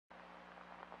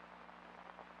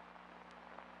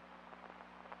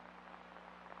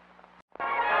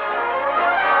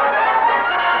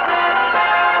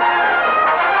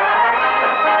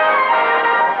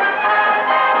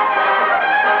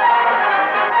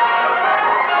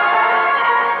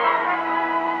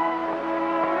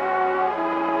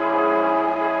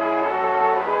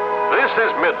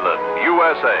Midland,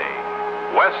 USA,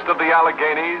 west of the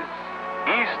Alleghenies,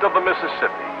 east of the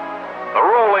Mississippi, the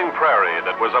rolling prairie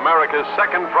that was America's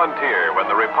second frontier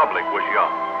when the Republic was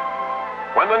young,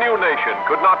 when the new nation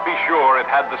could not be sure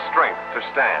it had the strength to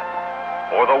stand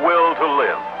or the will to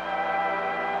live.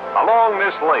 Along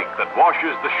this lake that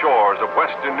washes the shores of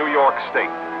western New York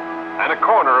State and a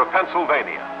corner of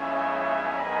Pennsylvania,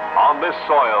 on this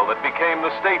soil that became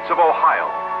the states of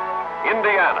Ohio,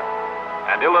 Indiana,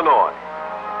 and Illinois,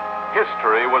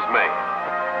 history was made.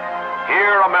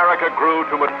 Here America grew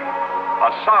to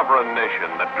a sovereign nation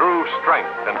that drew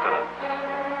strength and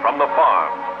sustenance from the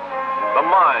farms, the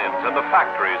mines, and the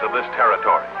factories of this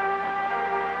territory.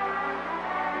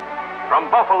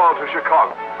 From Buffalo to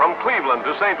Chicago, from Cleveland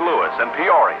to St. Louis and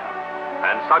Peoria,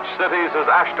 and such cities as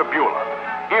Ashtabula,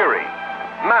 Erie,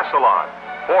 Massillon,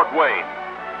 Fort Wayne,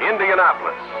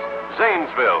 Indianapolis,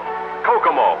 Zanesville,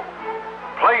 Kokomo,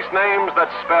 place names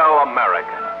that spell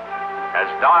America, as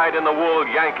dyed-in-the-wool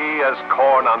Yankee as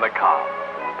corn on the cob,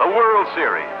 the World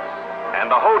Series,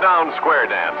 and the Hoedown Square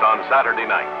Dance on Saturday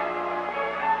night.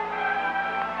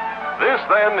 This,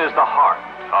 then, is the heart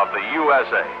of the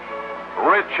USA.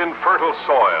 Rich in fertile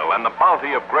soil and the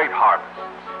bounty of great harvests,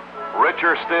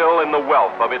 richer still in the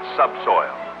wealth of its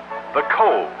subsoil, the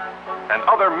coal and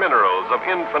other minerals of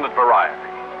infinite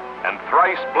variety, and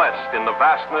thrice blessed in the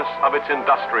vastness of its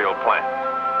industrial plant.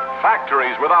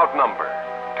 Factories without number,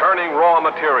 turning raw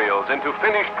materials into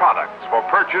finished products for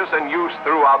purchase and use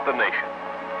throughout the nation.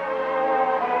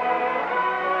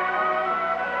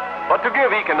 But to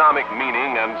give economic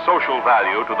meaning and social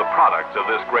value to the products of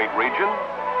this great region,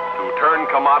 to turn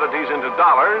commodities into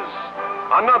dollars,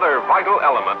 another vital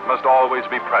element must always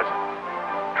be present: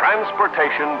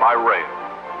 transportation by rail,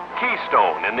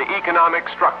 keystone in the economic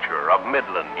structure of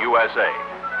Midland, USA.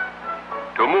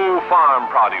 To move farm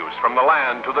produce from the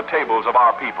land to the tables of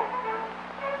our people.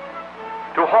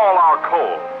 To haul our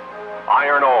coal,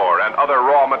 iron ore, and other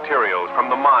raw materials from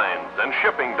the mines and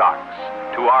shipping docks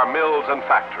to our mills and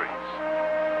factories.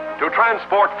 To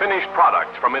transport finished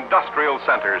products from industrial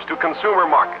centers to consumer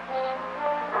markets.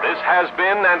 This has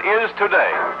been and is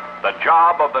today the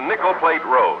job of the Nickel Plate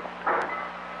Road.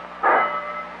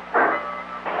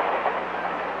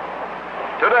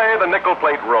 Today, the Nickel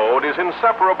Plate Road is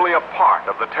inseparably a part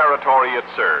of the territory it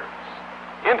serves,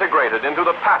 integrated into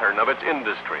the pattern of its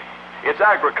industry, its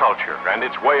agriculture, and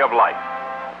its way of life.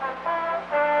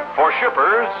 For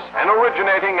shippers, an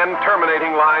originating and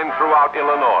terminating line throughout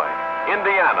Illinois,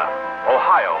 Indiana,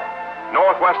 Ohio,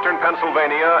 northwestern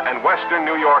Pennsylvania, and western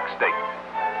New York State.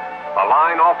 A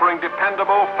line offering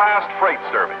dependable, fast freight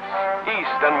service,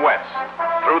 east and west,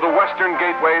 through the western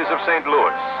gateways of St.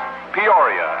 Louis,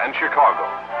 Peoria, and Chicago.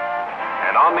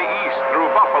 And on the east through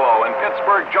Buffalo and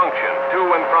Pittsburgh Junction, to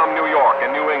and from New York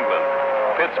and New England,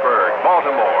 Pittsburgh,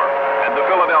 Baltimore, and the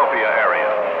Philadelphia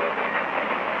area.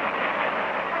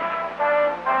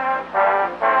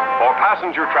 For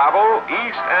passenger travel,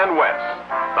 east and west,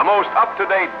 the most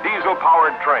up-to-date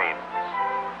diesel-powered trains,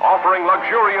 offering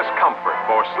luxurious comfort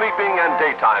for sleeping and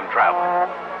daytime travel.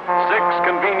 6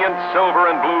 convenient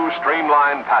silver and blue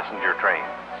streamlined passenger trains.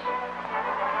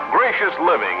 Gracious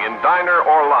living in diner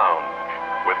or lounge,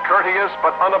 with courteous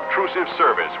but unobtrusive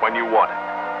service when you want it.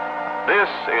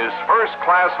 This is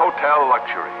first-class hotel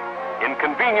luxury, in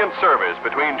convenient service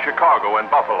between Chicago and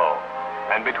Buffalo,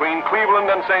 and between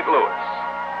Cleveland and St. Louis,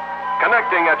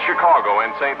 connecting at Chicago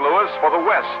and St. Louis for the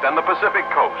West and the Pacific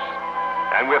Coast,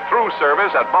 and with through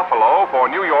service at Buffalo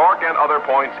for New York and other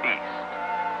points east.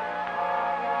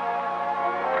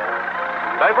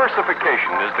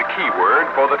 Diversification is the key word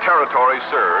for the territory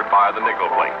served by the Nickel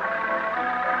Plate.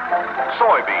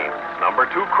 Soybeans, number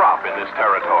 2 crop in this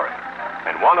territory,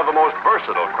 and one of the most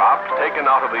versatile crops taken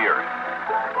out of the earth.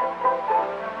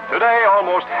 Today,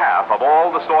 almost half of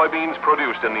all the soybeans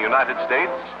produced in the United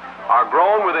States are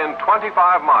grown within 25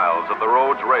 miles of the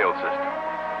road's rail system.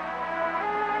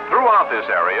 Throughout this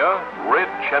area,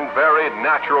 rich and varied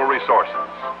natural resources.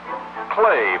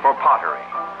 Clay for pottery,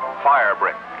 fire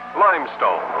brick,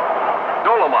 limestone,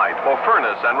 dolomite for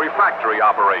furnace and refractory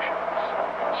operations,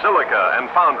 silica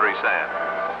and foundry sand.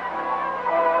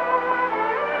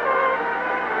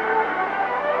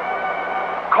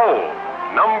 Coal,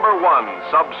 number 1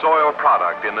 subsoil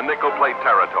product in the Nickel Plate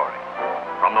territory.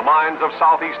 From the mines of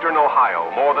southeastern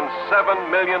Ohio, more than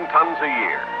 7 million tons a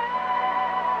year.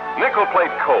 Nickel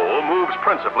Plate coal moves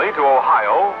principally to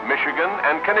Ohio, Michigan,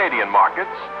 and Canadian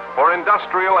markets for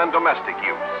industrial and domestic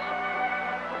use.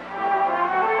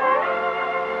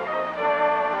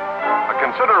 A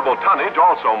considerable tonnage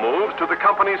also moves to the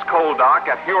company's coal dock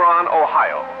at Huron,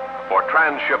 Ohio, for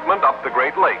transshipment up the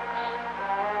Great Lakes.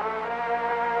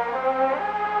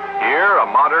 Here, a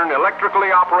modern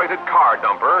electrically operated car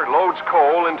dumper loads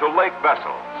coal into lake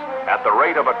vessels at the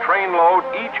rate of a train load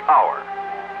each hour.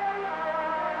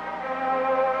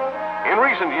 In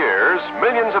recent years,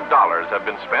 millions of dollars have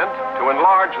been spent to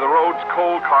enlarge the road's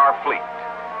coal car fleet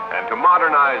and to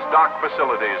modernize dock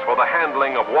facilities for the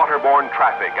handling of waterborne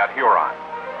traffic at Huron.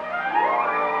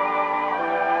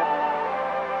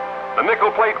 The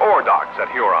Nickel Plate ore docks at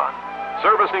Huron,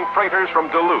 servicing freighters from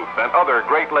Duluth and other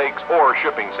Great Lakes ore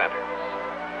shipping centers.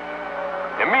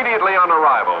 Immediately on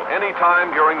arrival, any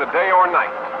time during the day or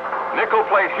night, Nickel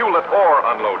Plate Hewlett ore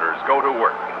unloaders go to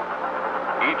work.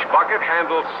 Each bucket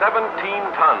handles 17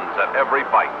 tons at every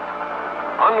bite,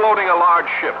 unloading a large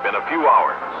ship in a few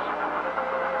hours.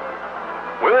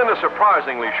 Within a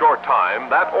surprisingly short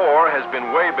time, that ore has been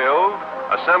way-billed,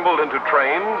 assembled into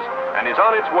trains, and is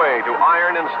on its way to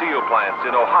iron and steel plants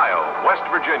in Ohio, West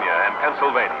Virginia, and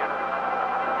Pennsylvania.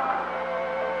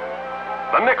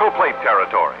 The Nickel Plate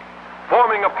Territory,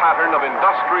 forming a pattern of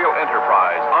industrial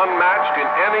enterprise unmatched in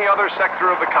any other sector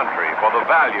of the country for the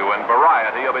value and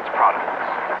variety of its products.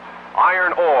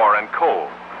 Iron ore and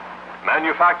coal,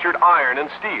 manufactured iron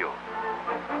and steel,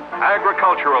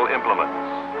 agricultural implements,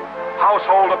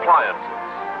 household appliances,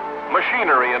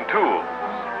 machinery and tools,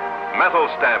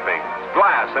 metal stampings,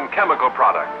 glass and chemical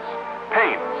products,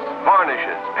 paints,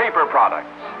 varnishes, paper products,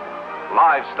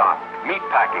 livestock, meat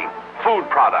packing, food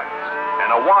products, and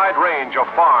a wide range of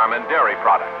farm and dairy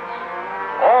products.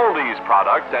 All these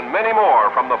products and many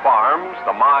more from the farms,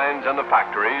 the mines, and the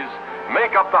factories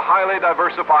make up the highly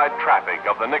diversified traffic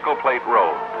of the Nickel Plate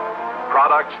Road.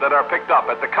 Products that are picked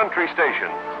up at the country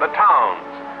stations, the towns,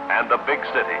 and the big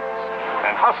cities,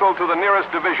 and hustled to the nearest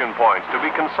division points to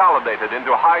be consolidated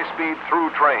into high-speed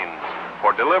through trains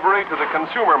for delivery to the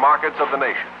consumer markets of the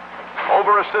nation.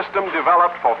 Over a system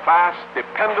developed for fast,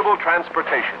 dependable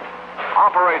transportation,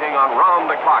 operating on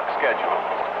round-the-clock schedules,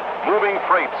 moving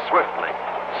freight swiftly,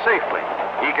 safely,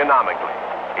 economically,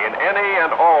 in any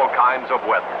and all kinds of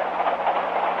weather.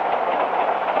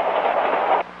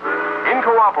 In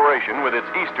cooperation with its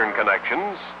eastern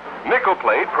connections, Nickel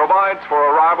Plate provides for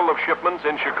arrival of shipments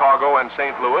in Chicago and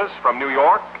St. Louis from New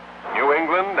York, New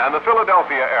England, and the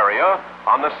Philadelphia area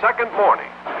on the second morning,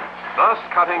 thus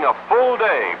cutting a full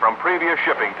day from previous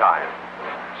shipping time.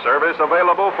 Service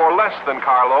available for less than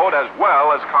carload as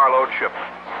well as carload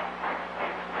shipments.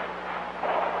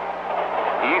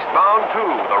 Eastbound,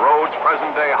 too, the road's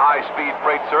present-day high-speed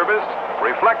freight service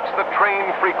reflects the train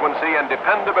frequency and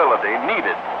dependability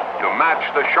needed to match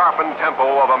the sharpened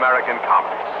tempo of American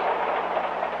commerce.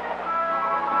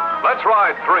 Let's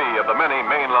ride 3 of the many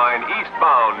mainline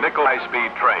eastbound nickel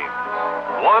high-speed trains,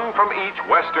 one from each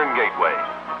western gateway: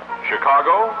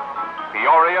 Chicago,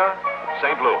 Peoria,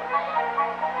 St. Louis.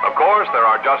 Of course, there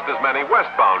are just as many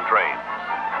westbound trains.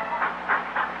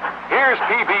 Here's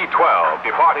PB-12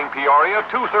 departing Peoria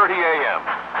 2:30 a.m.,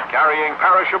 carrying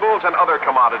perishables and other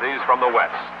commodities from the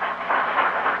west.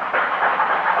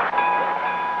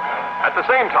 At the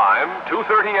same time,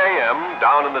 2:30 a.m.,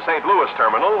 down in the St. Louis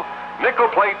terminal, Nickel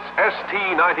Plate's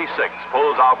ST-96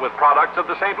 pulls out with products of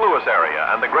the St. Louis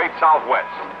area and the Great Southwest,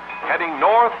 heading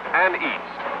north and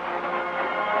east.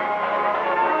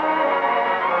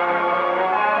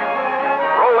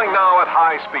 Rolling now at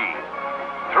high speed,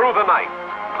 through the night,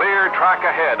 clear track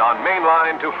ahead on main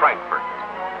line to Frankfort.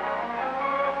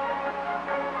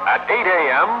 At 8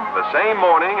 a.m., the same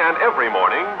morning and every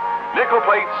morning, Nickel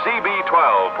Plate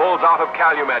CB-12 pulls out of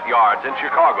Calumet yards in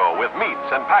Chicago with meats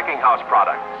and packing house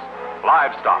products,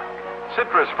 livestock,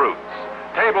 citrus fruits,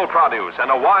 table produce, and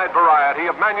a wide variety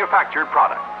of manufactured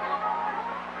products.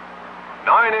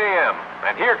 9 a.m.,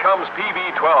 and here comes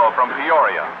PB-12 from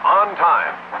Peoria, on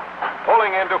time,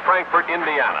 pulling into Frankfort,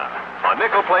 Indiana, a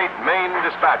Nickel Plate main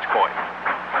dispatch point.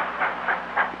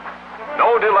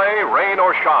 No delay, rain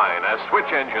or shine, as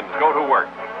switch engines go to work.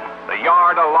 The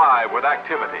yard alive with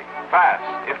activity,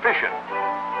 fast, efficient.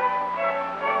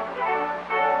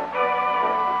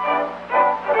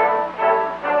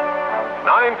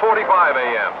 .45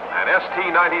 a.m. and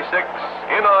ST-96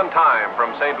 in on time from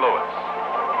St. Louis.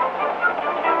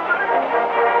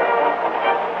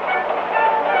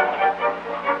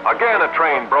 Again a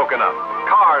train broken up,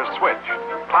 cars switched,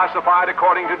 classified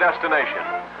according to destination.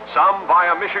 Some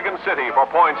via Michigan City for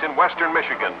points in western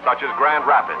Michigan, such as Grand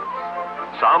Rapids.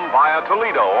 Some via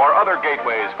Toledo or other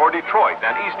gateways for Detroit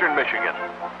and eastern Michigan.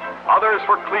 Others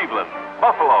for Cleveland,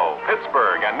 Buffalo,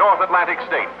 Pittsburgh, and North Atlantic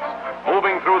states,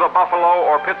 moving through the Buffalo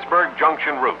or Pittsburgh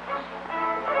junction routes.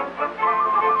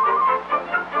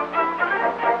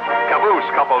 Caboose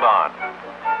coupled on.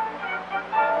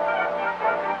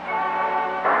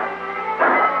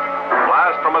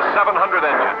 Blast from a 700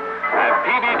 engine, and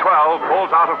PB-12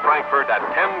 pulls out of Frankfurt at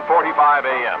 10:45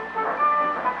 a.m.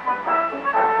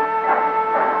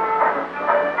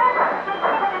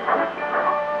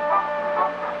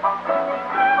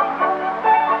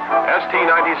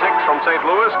 ST-96 from St.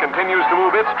 Louis continues to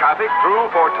move its traffic through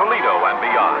for Toledo and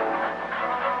beyond.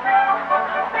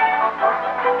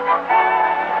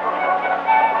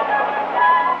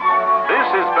 This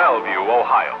is Bellevue,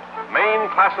 Ohio, main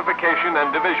classification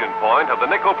and division point of the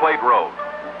Nickel Plate Road,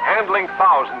 handling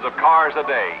thousands of cars a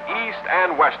day, east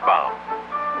and westbound.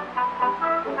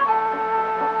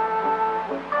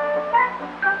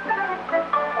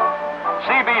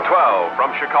 CB-12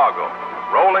 from Chicago,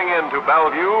 rolling into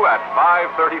Bellevue at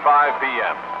 5:35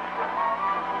 p.m.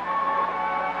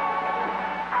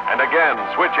 And again,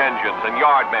 switch engines and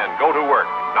yard men go to work.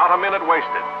 Not a minute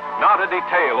wasted, not a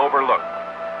detail overlooked.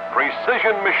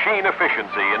 Precision machine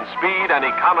efficiency in speed and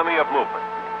economy of movement.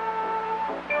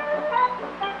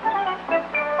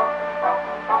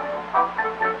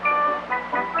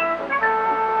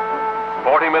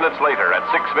 Minutes later at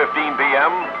 6:15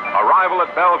 p.m., arrival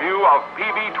at Bellevue of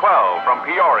PB-12 from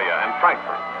Peoria and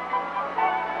Frankfurt.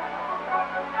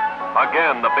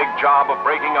 Again, the big job of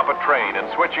breaking up a train and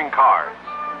switching cars.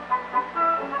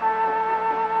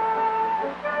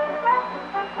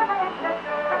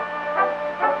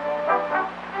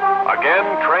 Again,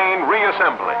 train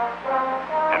reassembly.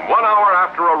 And 1 hour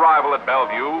after arrival at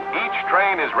Bellevue, each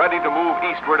train is ready to move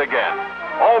eastward again.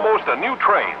 Almost a new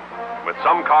train, with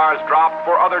some cars dropped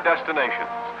for other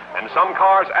destinations, and some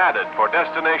cars added for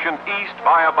destinations east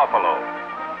via Buffalo.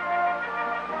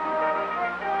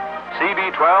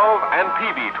 CB-12 and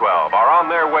PB-12 are on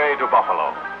their way to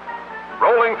Buffalo.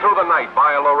 Rolling through the night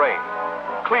via Lorain,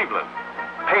 Cleveland,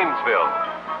 Painesville,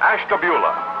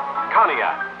 Ashtabula,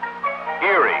 Conneaut,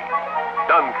 Erie,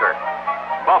 Dunkirk,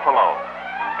 Buffalo.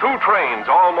 Two trains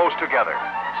almost together.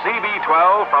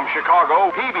 CB-12 from Chicago,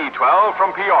 PB-12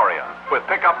 from Peoria, with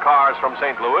pickup cars from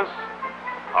St. Louis,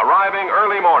 arriving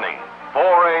early morning, 4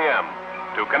 a.m.,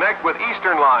 to connect with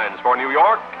Eastern lines for New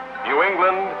York, New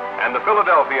England, and the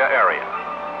Philadelphia area.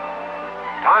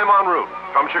 Time en route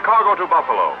from Chicago to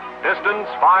Buffalo, distance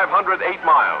 508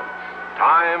 miles,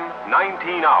 time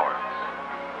 19 hours.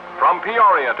 From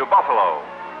Peoria to Buffalo,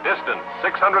 distance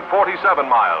 647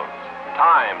 miles,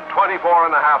 time 24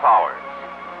 and a half hours.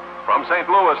 From St.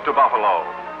 Louis to Buffalo,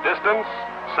 distance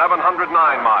 709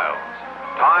 miles,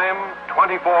 time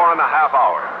 24 and a half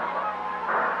hours.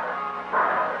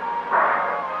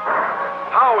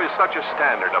 How is such a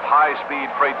standard of high-speed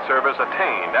freight service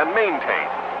attained and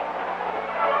maintained?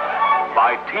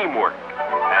 By teamwork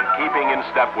and keeping in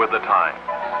step with the times.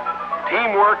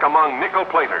 Teamwork among nickel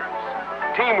platers,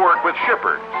 teamwork with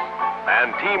shippers, and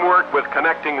teamwork with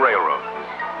connecting railroads.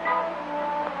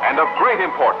 And of great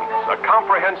importance, a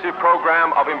comprehensive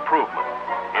program of improvement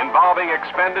involving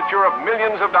expenditure of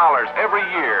millions of dollars every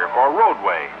year for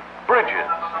roadway,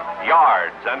 bridges,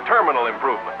 yards, and terminal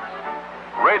improvements.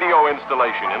 Radio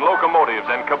installation in locomotives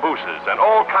and cabooses and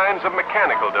all kinds of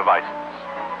mechanical devices.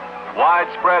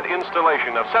 Widespread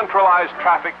installation of centralized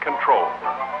traffic control.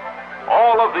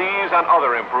 All of these and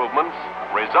other improvements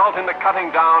result in the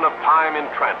cutting down of time in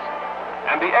transit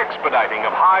and the expediting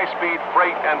of high-speed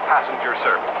freight and passenger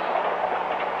service.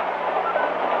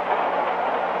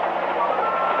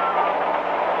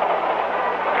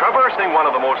 Traversing one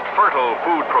of the most fertile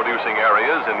food-producing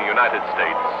areas in the United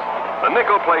States, the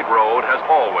Nickel Plate Road has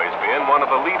always been one of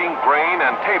the leading grain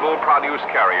and table produce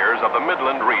carriers of the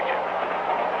Midland region.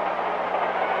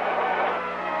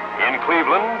 In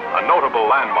Cleveland, a notable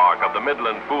landmark of the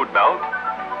Midland food belt,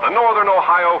 the Northern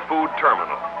Ohio Food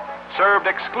Terminal, served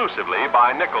exclusively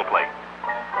by nickel plate,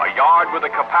 a yard with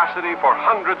a capacity for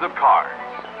hundreds of cars,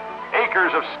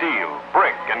 acres of steel,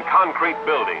 brick, and concrete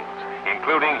buildings,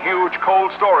 including huge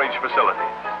cold storage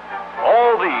facilities.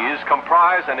 All these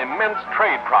comprise an immense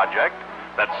trade project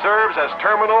that serves as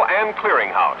terminal and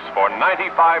clearinghouse for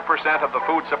 95% of the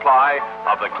food supply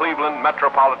of the Cleveland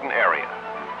metropolitan area.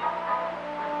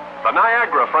 The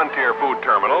Niagara Frontier Food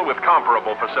Terminal, with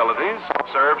comparable facilities,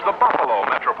 serves the Buffalo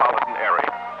metropolitan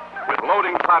area, with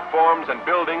loading platforms and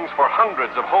buildings for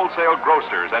hundreds of wholesale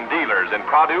grocers and dealers in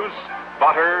produce,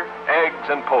 butter, eggs,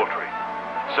 and poultry,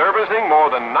 servicing more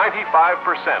than 95%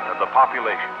 of the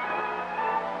population.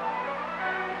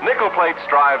 Nickel Plate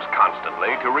strives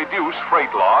constantly to reduce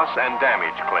freight loss and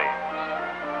damage claims.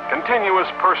 Continuous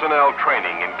personnel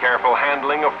training in careful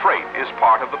handling of freight is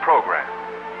part of the program.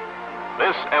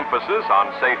 This emphasis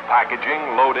on safe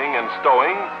packaging, loading, and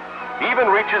stowing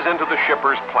even reaches into the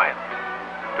shipper's plant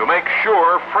to make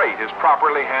sure freight is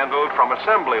properly handled from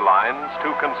assembly lines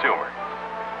to consumers.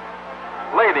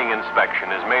 Lading inspection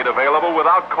is made available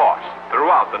without cost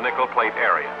throughout the nickel plate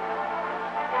area.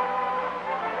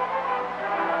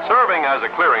 Serving as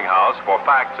a clearinghouse for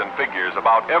facts and figures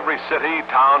about every city,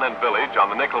 town, and village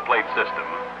on the nickel plate system,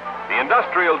 the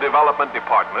Industrial Development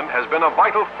Department has been a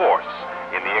vital force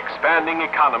in the expanding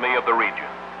economy of the region.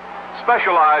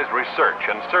 Specialized research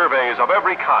and surveys of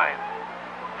every kind,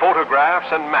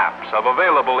 photographs and maps of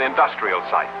available industrial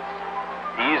sites,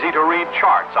 easy-to-read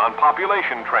charts on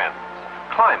population trends,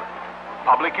 climate,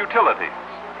 public utilities,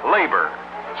 labor,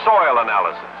 soil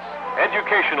analysis,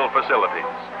 educational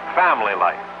facilities, family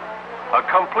life. A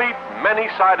complete,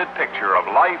 many-sided picture of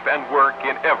life and work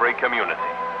in every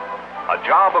community. A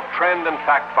job of trend and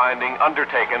fact-finding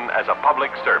undertaken as a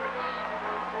public service.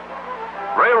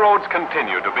 Railroads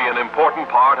continue to be an important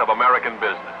part of American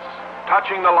business,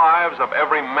 touching the lives of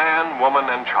every man, woman,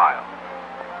 and child.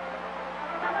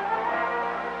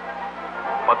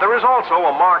 But there is also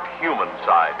a marked human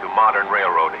side to modern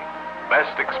railroading,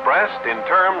 best expressed in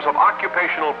terms of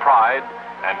occupational pride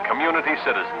and community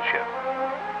citizenship.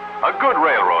 A good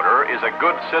railroader is a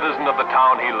good citizen of the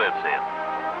town he lives in.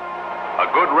 A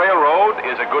good railroad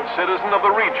is a good citizen of the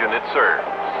region it serves.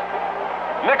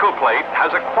 Nickel Plate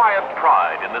has a quiet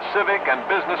pride in the civic and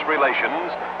business relations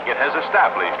it has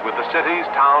established with the cities,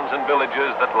 towns, and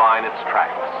villages that line its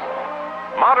tracks.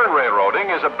 Modern railroading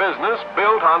is a business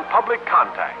built on public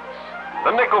contacts.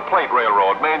 The Nickel Plate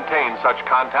Railroad maintains such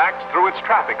contacts through its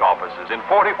traffic offices in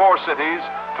 44 cities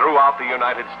throughout the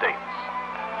United States.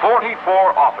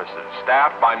 44 offices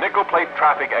staffed by Nickel Plate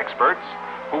traffic experts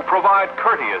who provide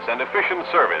courteous and efficient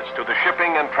service to the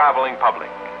shipping and traveling public.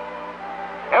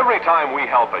 Every time we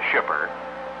help a shipper,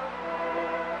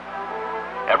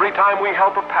 every time we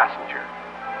help a passenger,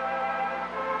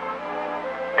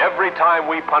 every time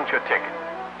we punch a ticket,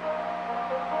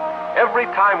 every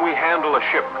time we handle a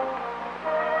shipment,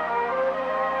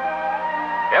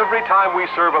 every time we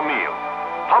serve a meal,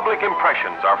 public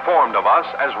impressions are formed of us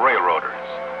as railroaders,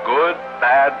 good,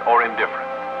 bad, or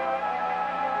indifferent.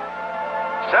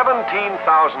 17,000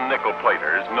 nickel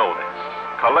platers know this,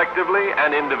 collectively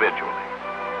and individually.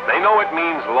 They know it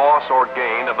means loss or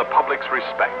gain of the public's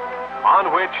respect,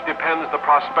 on which depends the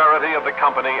prosperity of the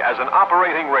company as an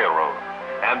operating railroad,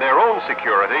 and their own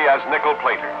security as nickel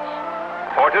platers.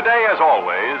 For today, as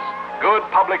always, good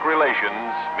public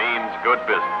relations means good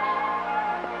business.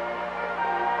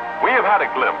 We have had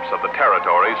a glimpse of the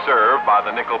territory served by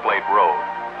the Nickel Plate Road.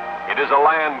 It is a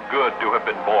land good to have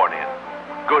been born in,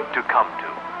 good to come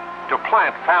to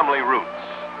plant family roots,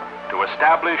 to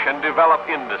establish and develop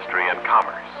industry and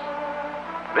commerce.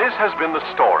 This has been the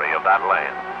story of that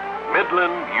land,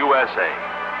 Midland, USA,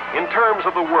 in terms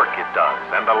of the work it does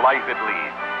and the life it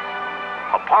leads.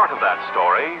 A part of that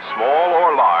story, small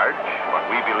or large, but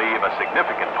we believe a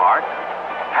significant part,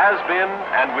 has been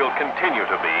and will continue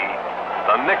to be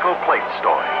the Nickel Plate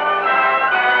story.